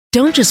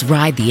Don't just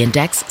ride the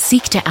index,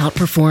 seek to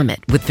outperform it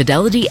with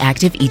Fidelity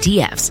Active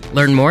ETFs.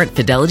 Learn more at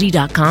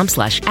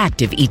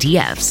fidelity.com/active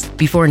ETFs.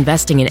 Before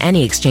investing in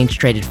any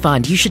exchange-traded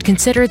fund, you should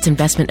consider its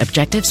investment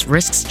objectives,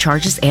 risks,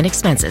 charges, and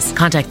expenses.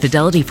 Contact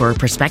Fidelity for a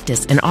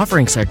prospectus, an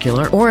offering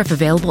circular, or if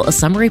available, a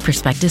summary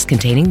prospectus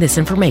containing this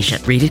information.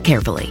 Read it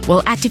carefully.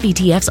 While active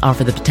ETFs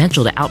offer the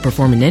potential to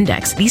outperform an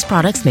index, these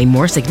products may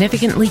more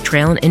significantly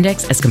trail an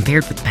index as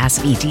compared with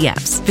passive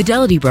ETFs.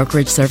 Fidelity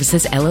Brokerage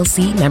Services,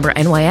 LLC, member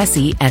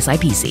NYSE,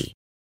 SIPC.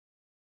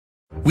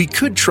 We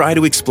could try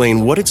to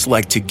explain what it's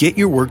like to get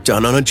your work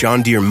done on a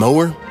John Deere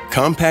mower,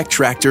 compact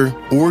tractor,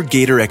 or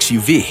Gator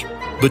XUV.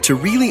 But to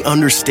really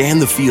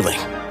understand the feeling,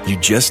 you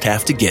just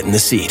have to get in the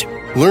seat.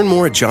 Learn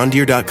more at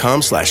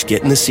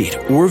johndeere.com/get in the seat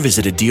or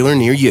visit a dealer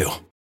near you.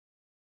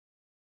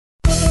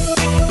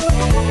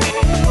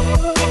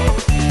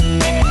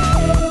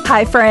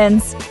 Hi,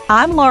 friends.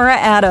 I'm Laura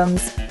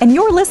Adams, and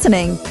you're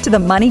listening to the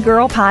Money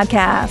Girl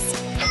Podcast.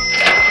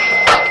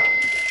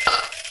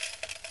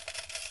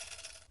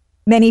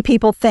 Many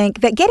people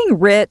think that getting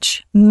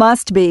rich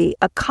must be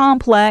a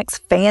complex,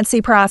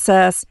 fancy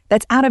process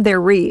that's out of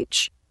their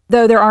reach.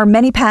 Though there are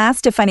many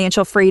paths to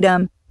financial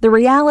freedom, the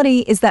reality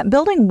is that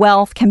building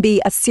wealth can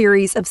be a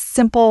series of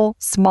simple,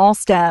 small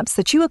steps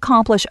that you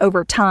accomplish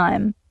over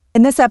time.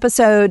 In this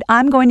episode,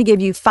 I'm going to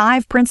give you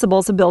 5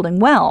 principles of building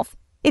wealth.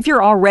 If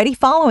you're already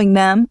following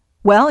them,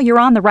 well, you're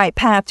on the right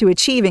path to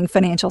achieving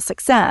financial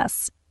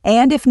success.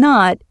 And if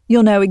not,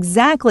 you'll know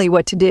exactly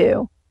what to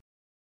do.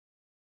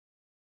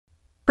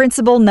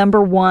 Principle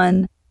number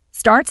 1,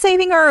 start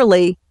saving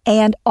early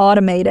and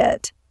automate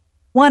it.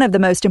 One of the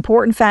most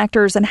important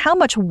factors in how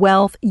much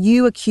wealth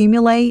you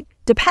accumulate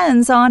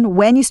depends on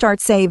when you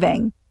start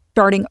saving.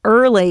 Starting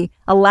early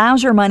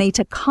allows your money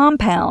to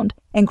compound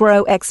and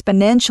grow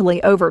exponentially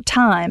over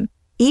time,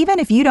 even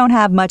if you don't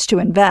have much to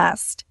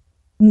invest.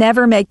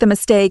 Never make the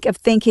mistake of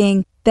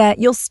thinking that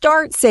you'll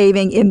start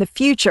saving in the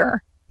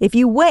future. If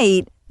you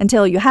wait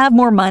until you have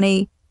more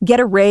money, get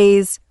a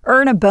raise,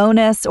 earn a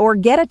bonus, or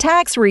get a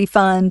tax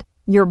refund,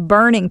 you're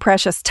burning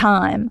precious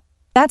time.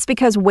 That's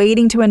because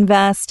waiting to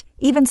invest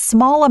even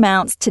small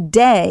amounts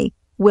today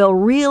will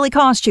really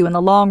cost you in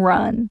the long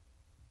run.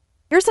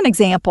 Here's an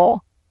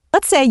example.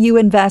 Let's say you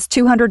invest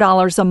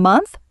 $200 a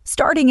month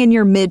starting in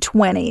your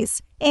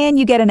mid-20s, and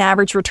you get an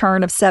average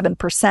return of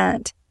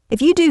 7%.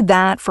 If you do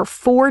that for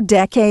 4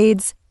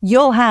 decades,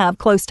 you'll have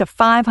close to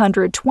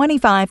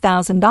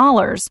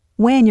 $525,000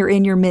 when you're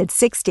in your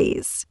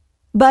mid-60s.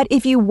 But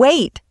if you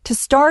wait to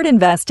start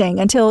investing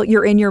until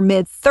you're in your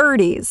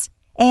mid-30s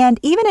and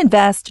even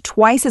invest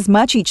twice as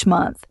much each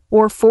month,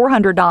 or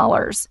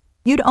 $400,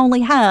 you'd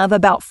only have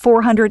about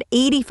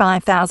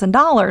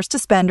 $485,000 to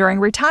spend during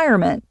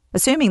retirement,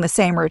 assuming the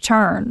same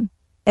return.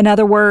 In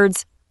other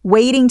words,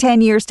 waiting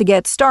 10 years to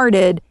get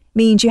started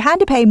means you had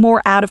to pay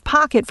more out of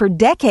pocket for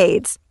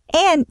decades,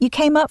 and you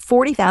came up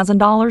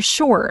 $40,000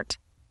 short.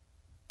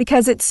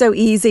 Because it's so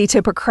easy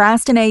to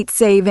procrastinate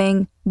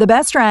saving, the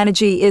best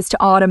strategy is to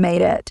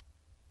automate it.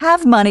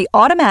 Have money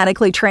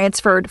automatically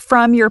transferred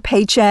from your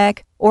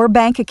paycheck or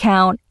bank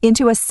account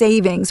into a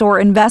savings or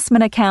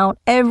investment account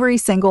every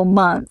single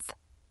month.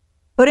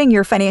 Putting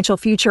your financial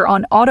future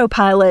on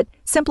autopilot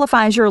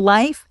simplifies your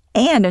life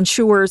and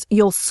ensures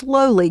you'll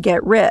slowly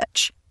get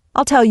rich.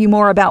 I'll tell you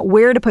more about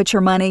where to put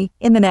your money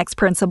in the next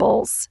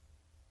principles.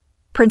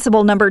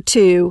 Principle number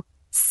 2,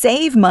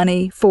 save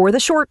money for the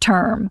short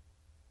term.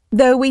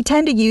 Though we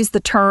tend to use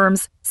the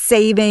terms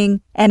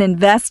saving and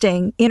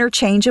investing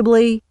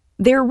interchangeably,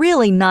 they're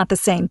really not the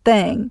same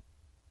thing.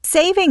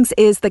 Savings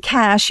is the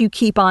cash you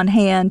keep on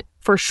hand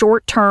for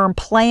short-term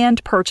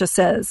planned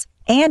purchases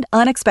and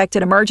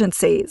unexpected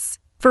emergencies.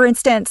 For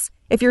instance,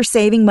 if you're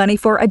saving money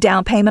for a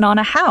down payment on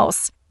a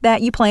house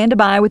that you plan to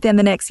buy within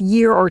the next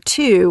year or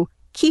 2,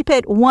 keep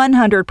it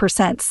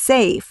 100%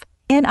 safe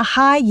in a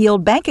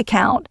high-yield bank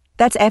account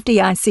that's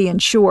FDIC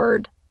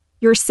insured.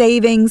 Your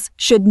savings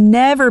should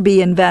never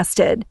be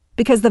invested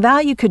because the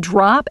value could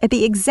drop at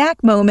the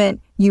exact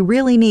moment you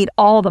really need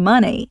all the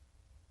money.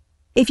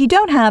 If you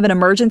don't have an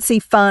emergency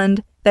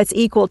fund that's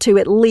equal to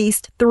at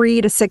least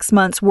 3 to 6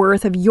 months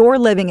worth of your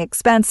living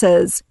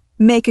expenses,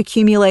 make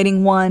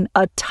accumulating one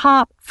a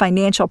top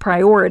financial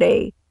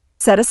priority.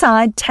 Set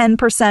aside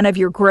 10% of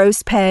your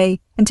gross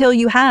pay until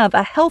you have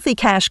a healthy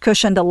cash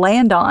cushion to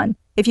land on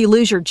if you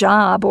lose your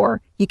job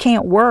or you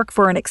can't work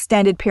for an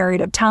extended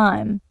period of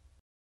time.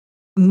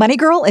 Money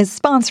Girl is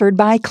sponsored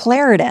by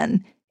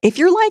Claritin. If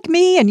you're like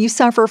me and you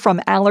suffer from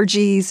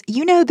allergies,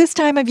 you know this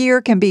time of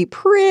year can be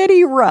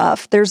pretty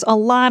rough. There's a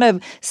lot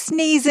of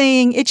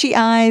sneezing, itchy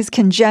eyes,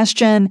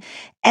 congestion,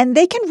 and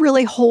they can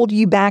really hold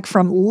you back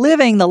from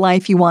living the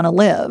life you want to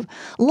live.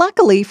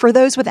 Luckily, for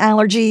those with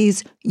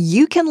allergies,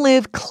 you can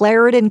live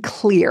Claritin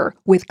Clear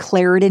with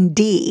Claritin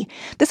D.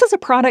 This is a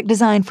product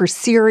designed for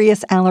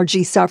serious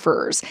allergy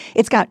sufferers.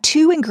 It's got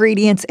 2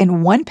 ingredients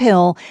in one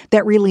pill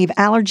that relieve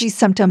allergy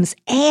symptoms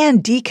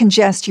and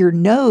decongest your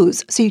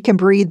nose so you can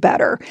breathe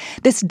better.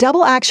 This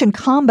double action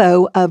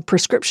combo of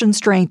prescription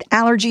strength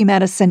allergy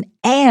medicine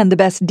and the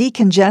best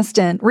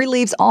decongestant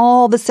relieves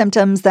all the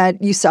symptoms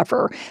that you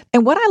suffer.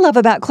 And what I love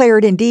about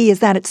Claritin D is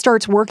that it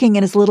starts working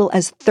in as little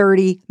as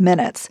 30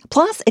 minutes.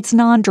 Plus, it's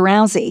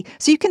non-drowsy,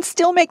 so you can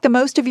still make the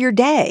most of your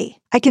day.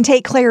 I can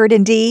take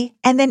Claritin D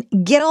and then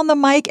get on the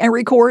mic and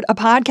record a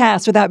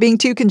podcast without being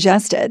too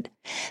congested.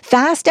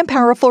 Fast and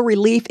powerful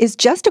relief is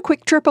just a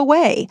quick trip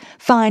away.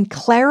 Find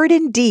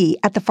Claritin D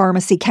at the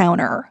pharmacy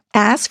counter.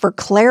 Ask for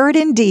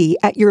Claritin D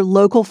at your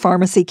local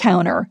pharmacy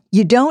counter.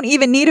 You don't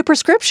even need a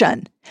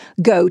prescription.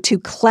 Go to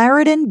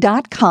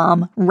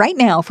Claritin.com right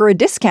now for a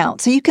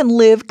discount so you can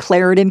live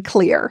Claritin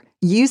Clear.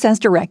 Use as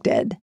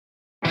directed.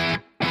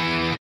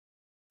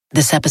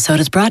 This episode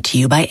is brought to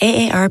you by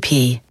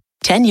AARP.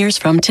 10 years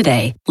from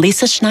today,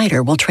 Lisa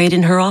Schneider will trade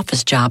in her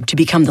office job to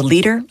become the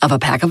leader of a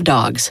pack of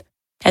dogs.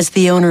 As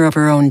the owner of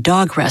her own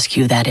dog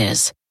rescue, that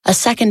is. A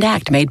second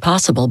act made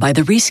possible by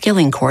the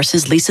reskilling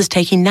courses Lisa's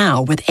taking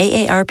now with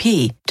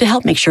AARP to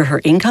help make sure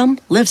her income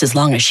lives as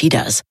long as she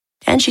does.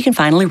 And she can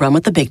finally run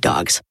with the big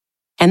dogs.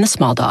 And the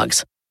small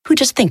dogs, who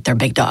just think they're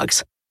big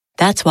dogs.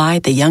 That's why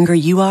the younger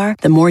you are,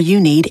 the more you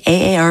need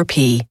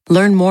AARP.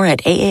 Learn more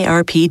at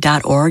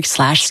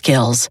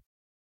aarp.org/skills.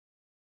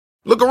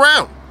 Look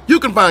around. You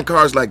can find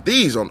cars like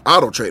these on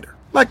AutoTrader,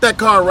 like that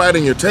car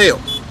riding your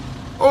tail.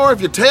 Or if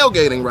you're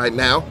tailgating right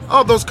now,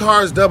 all those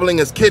cars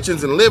doubling as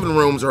kitchens and living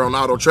rooms are on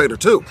AutoTrader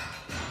too.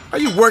 Are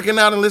you working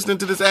out and listening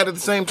to this ad at the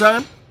same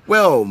time?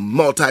 Well,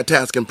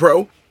 multitasking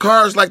pro,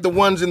 cars like the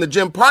ones in the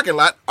gym parking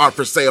lot are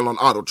for sale on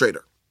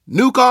AutoTrader.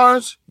 New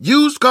cars,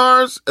 used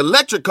cars,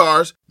 electric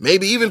cars,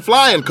 maybe even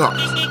flying cars.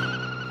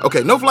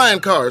 Okay, no flying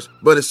cars,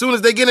 but as soon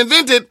as they get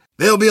invented,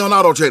 they'll be on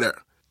AutoTrader.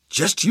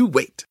 Just you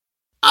wait.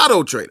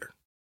 AutoTrader.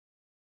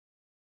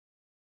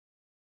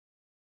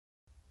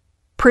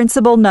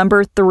 Principle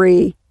number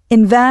 3,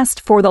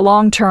 invest for the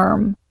long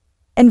term.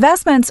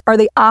 Investments are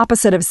the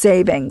opposite of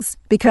savings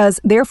because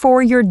they're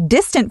for your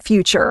distant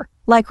future,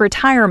 like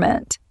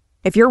retirement.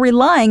 If you're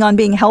relying on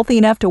being healthy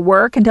enough to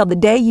work until the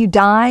day you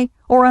die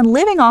or on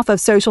living off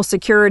of Social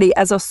Security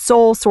as a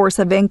sole source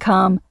of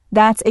income,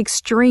 that's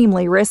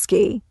extremely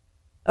risky.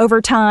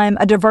 Over time,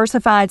 a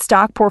diversified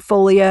stock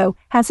portfolio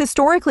has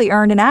historically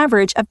earned an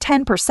average of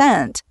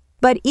 10%.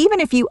 But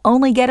even if you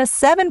only get a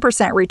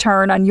 7%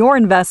 return on your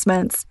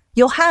investments,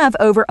 you'll have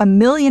over $1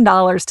 million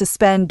to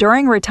spend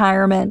during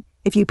retirement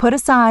if you put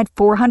aside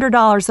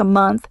 $400 a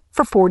month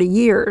for 40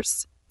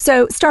 years.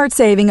 So start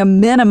saving a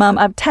minimum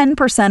of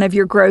 10% of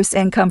your gross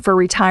income for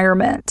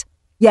retirement.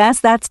 Yes,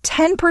 that's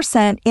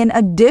 10% in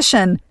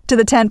addition to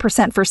the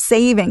 10% for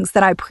savings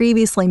that I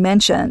previously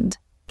mentioned.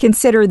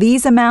 Consider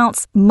these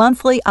amounts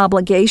monthly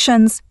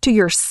obligations to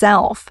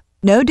yourself,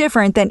 no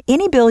different than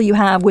any bill you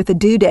have with a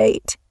due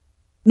date.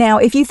 Now,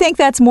 if you think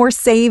that's more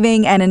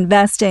saving and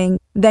investing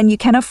than you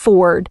can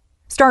afford,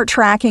 start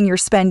tracking your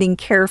spending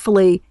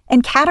carefully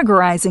and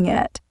categorizing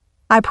it.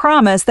 I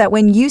promise that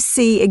when you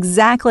see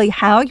exactly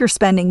how you're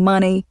spending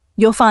money,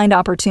 you'll find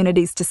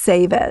opportunities to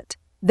save it.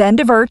 Then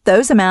divert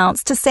those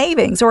amounts to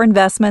savings or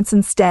investments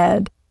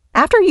instead.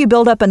 After you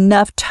build up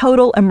enough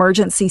total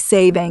emergency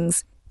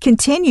savings,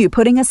 continue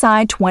putting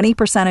aside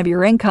 20% of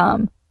your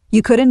income.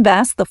 You could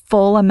invest the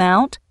full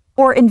amount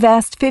or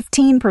invest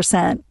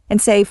 15%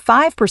 and save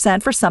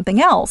 5% for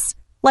something else,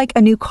 like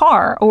a new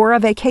car or a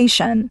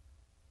vacation.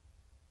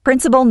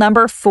 Principle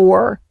number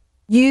 4,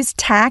 use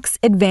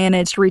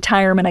tax-advantaged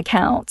retirement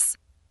accounts.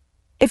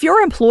 If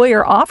your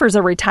employer offers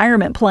a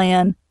retirement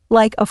plan,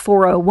 like a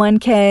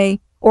 401k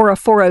or a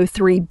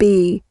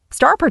 403b,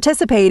 start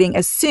participating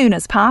as soon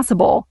as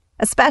possible,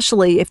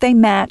 especially if they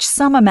match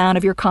some amount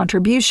of your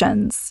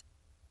contributions.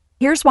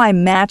 Here's why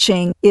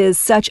matching is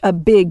such a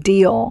big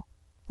deal.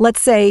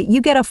 Let's say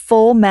you get a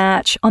full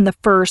match on the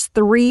first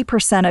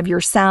 3% of your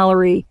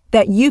salary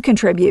that you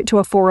contribute to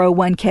a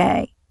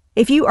 401k.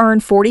 If you earn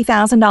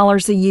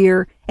 $40,000 a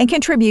year and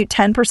contribute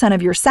 10%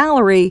 of your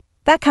salary,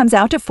 that comes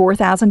out to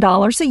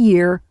 $4,000 a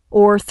year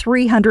or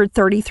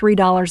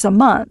 $333 a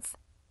month.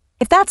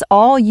 If that's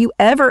all you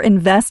ever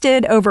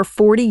invested over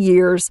 40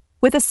 years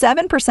with a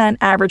 7%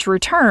 average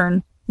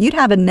return, you'd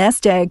have a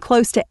nest egg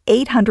close to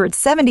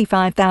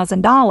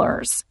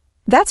 $875,000.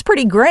 That's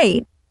pretty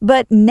great,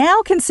 but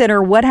now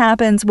consider what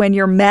happens when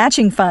your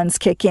matching funds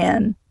kick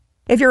in.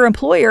 If your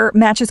employer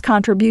matches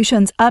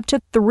contributions up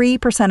to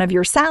 3% of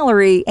your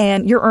salary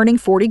and you're earning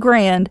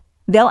 $40,000,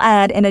 they'll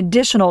add an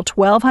additional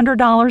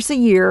 $1,200 a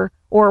year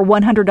or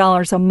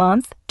 $100 a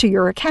month to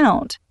your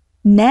account.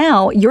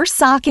 Now you're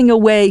socking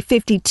away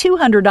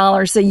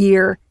 $5,200 a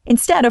year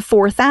instead of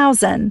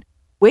 $4,000,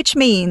 which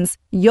means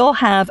you'll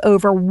have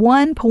over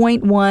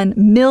 $1.1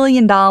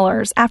 million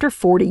after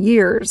 40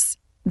 years.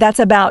 That's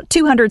about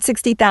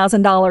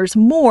 $260,000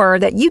 more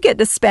that you get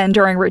to spend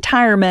during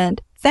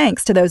retirement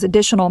thanks to those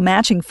additional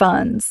matching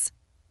funds.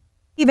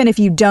 Even if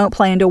you don't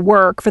plan to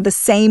work for the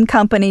same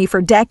company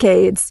for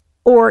decades,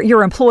 or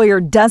your employer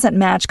doesn't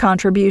match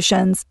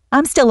contributions,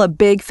 I'm still a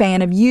big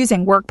fan of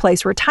using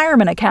workplace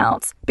retirement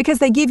accounts because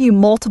they give you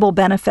multiple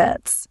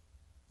benefits.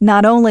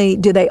 Not only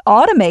do they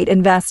automate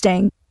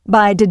investing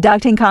by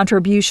deducting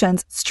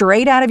contributions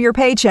straight out of your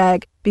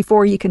paycheck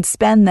before you can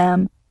spend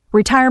them,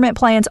 retirement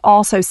plans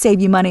also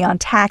save you money on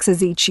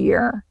taxes each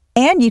year.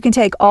 And you can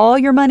take all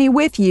your money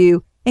with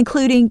you,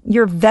 including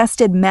your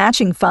vested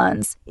matching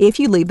funds, if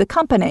you leave the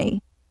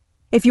company.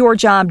 If your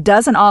job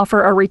doesn't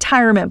offer a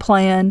retirement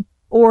plan,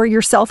 or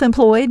you're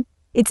self-employed,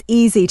 it's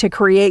easy to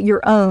create your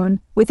own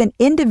with an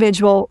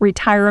individual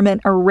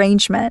retirement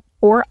arrangement,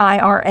 or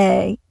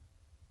IRA.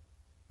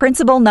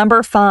 Principle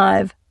number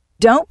 5,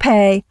 don't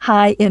pay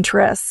high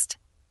interest.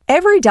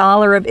 Every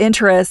dollar of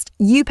interest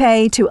you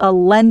pay to a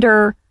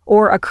lender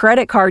or a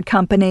credit card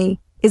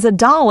company is a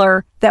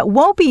dollar that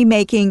won't be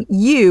making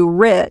you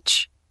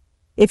rich.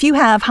 If you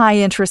have high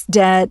interest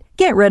debt,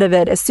 get rid of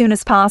it as soon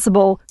as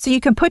possible so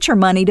you can put your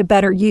money to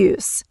better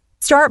use.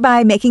 Start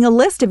by making a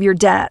list of your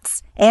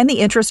debts and the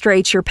interest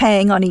rates you're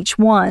paying on each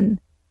one.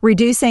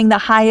 Reducing the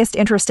highest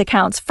interest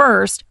accounts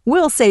first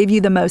will save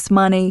you the most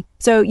money,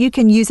 so you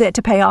can use it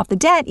to pay off the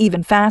debt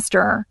even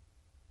faster.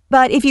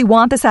 But if you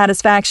want the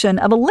satisfaction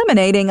of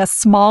eliminating a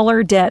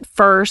smaller debt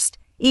first,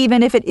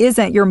 even if it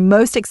isn't your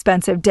most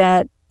expensive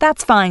debt,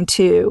 that's fine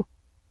too.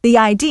 The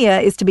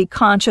idea is to be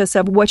conscious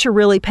of what you're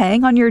really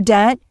paying on your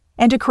debt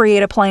and to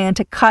create a plan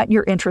to cut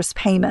your interest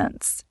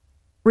payments.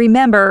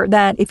 Remember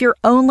that if you're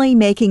only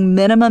making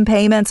minimum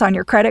payments on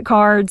your credit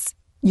cards,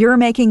 you're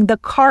making the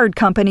card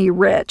company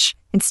rich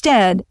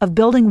instead of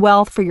building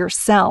wealth for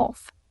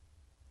yourself.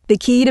 The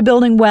key to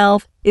building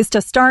wealth is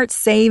to start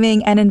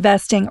saving and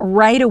investing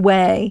right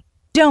away.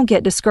 Don't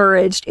get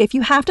discouraged if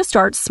you have to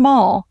start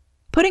small.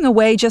 Putting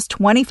away just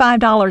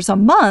 $25 a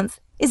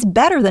month is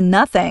better than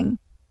nothing.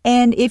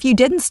 And if you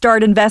didn't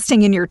start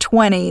investing in your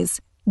 20s,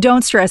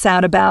 don't stress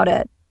out about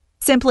it.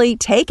 Simply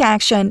take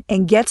action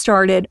and get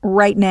started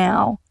right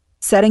now.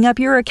 Setting up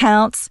your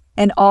accounts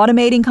and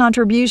automating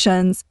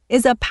contributions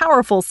is a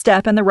powerful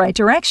step in the right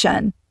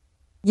direction.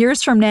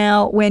 Years from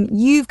now, when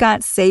you've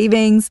got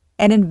savings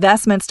and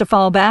investments to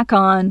fall back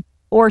on,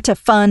 or to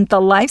fund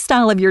the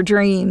lifestyle of your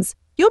dreams,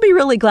 you'll be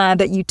really glad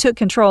that you took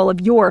control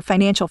of your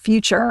financial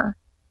future.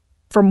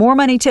 For more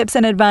money tips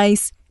and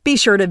advice, be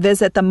sure to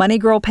visit the Money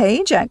Girl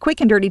page at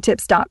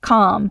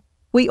quickanddirtytips.com.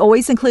 We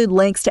always include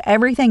links to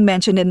everything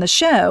mentioned in the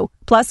show,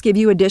 plus give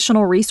you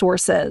additional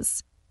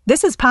resources.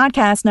 This is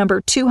podcast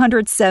number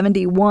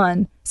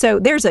 271, so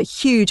there's a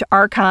huge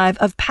archive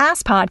of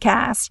past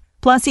podcasts,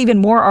 plus even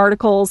more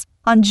articles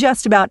on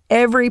just about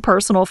every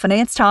personal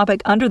finance topic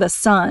under the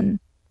sun.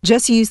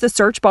 Just use the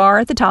search bar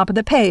at the top of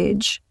the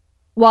page.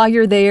 While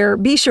you're there,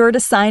 be sure to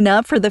sign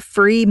up for the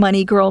free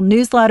Money Girl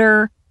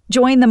newsletter,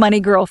 join the Money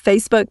Girl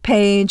Facebook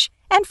page,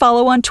 and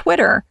follow on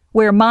Twitter,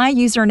 where my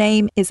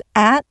username is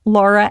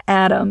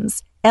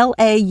 @LauraAdams,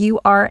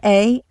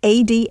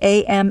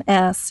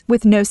 LauraAdams,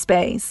 with no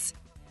space.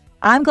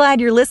 I'm glad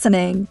you're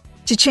listening.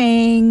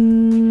 Cha-ching!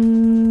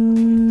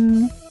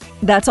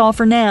 That's all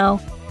for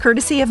now,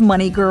 courtesy of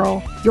Money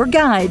Girl, your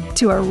guide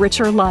to a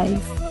richer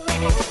life.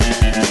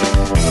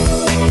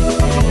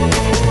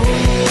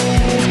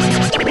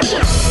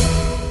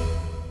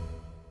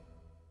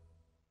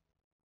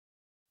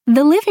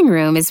 The living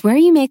room is where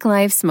you make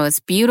life's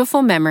most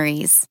beautiful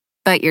memories.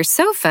 But your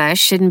sofa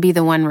shouldn't be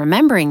the one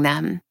remembering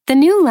them. The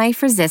new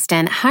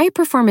life-resistant,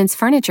 high-performance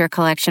furniture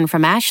collection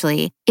from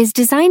Ashley is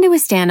designed to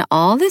withstand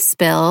all the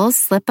spills,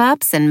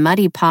 slip-ups, and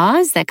muddy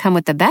paws that come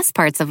with the best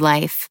parts of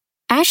life.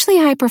 Ashley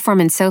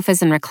high-performance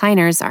sofas and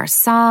recliners are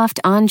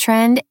soft,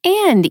 on-trend,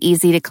 and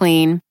easy to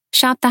clean.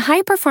 Shop the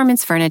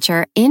high-performance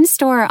furniture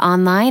in-store or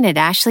online at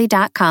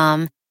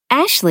ashley.com.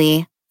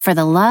 Ashley, for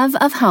the love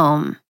of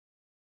home.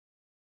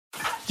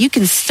 You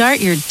can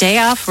start your day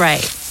off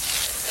right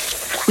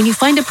when you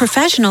find a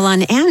professional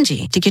on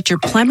Angie to get your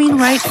plumbing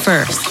right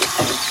first.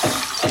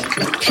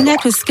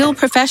 Connect with skilled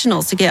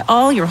professionals to get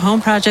all your home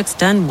projects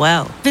done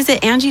well.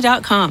 Visit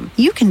Angie.com.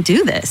 You can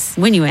do this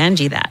when you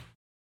Angie that.